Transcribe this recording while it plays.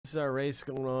This is our race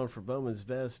going on for Bowman's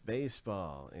Best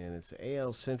Baseball, and it's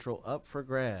AL Central up for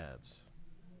grabs.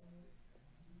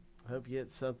 Hope you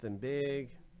get something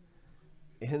big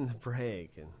in the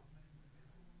break. And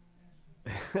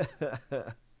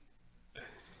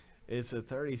it's a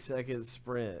 30-second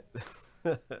sprint.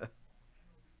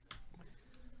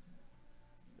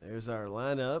 There's our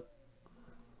lineup.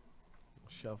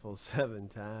 Shuffle 7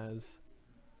 times.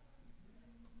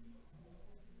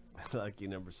 Lucky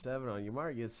number 7. On your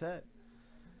mark, get set,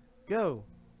 go.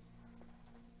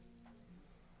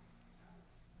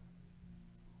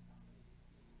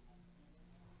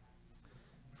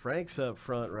 Frank's up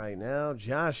front right now.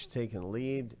 Josh taking the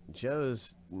lead.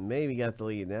 Joe's maybe got the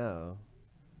lead now.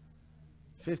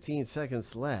 15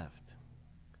 seconds left.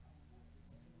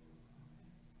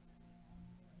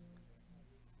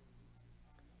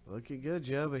 Looking good,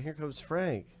 Joe, but here comes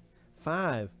Frank.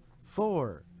 5,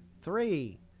 4,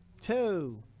 3,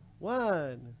 2,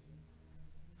 1.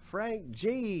 Frank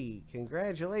G,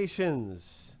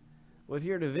 congratulations with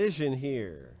your division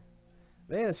here.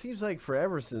 Man, it seems like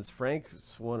forever since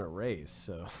Frank's won a race,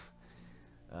 so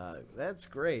that's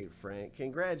great, Frank.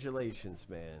 Congratulations,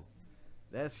 man.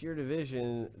 That's your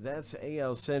division. That's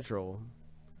AL Central,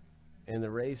 and the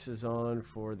race is on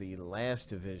for the last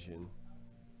division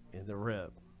in the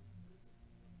RIP.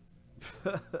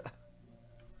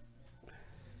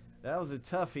 That was a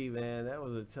toughie, man. That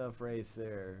was a tough race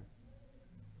there.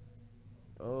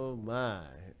 Oh my.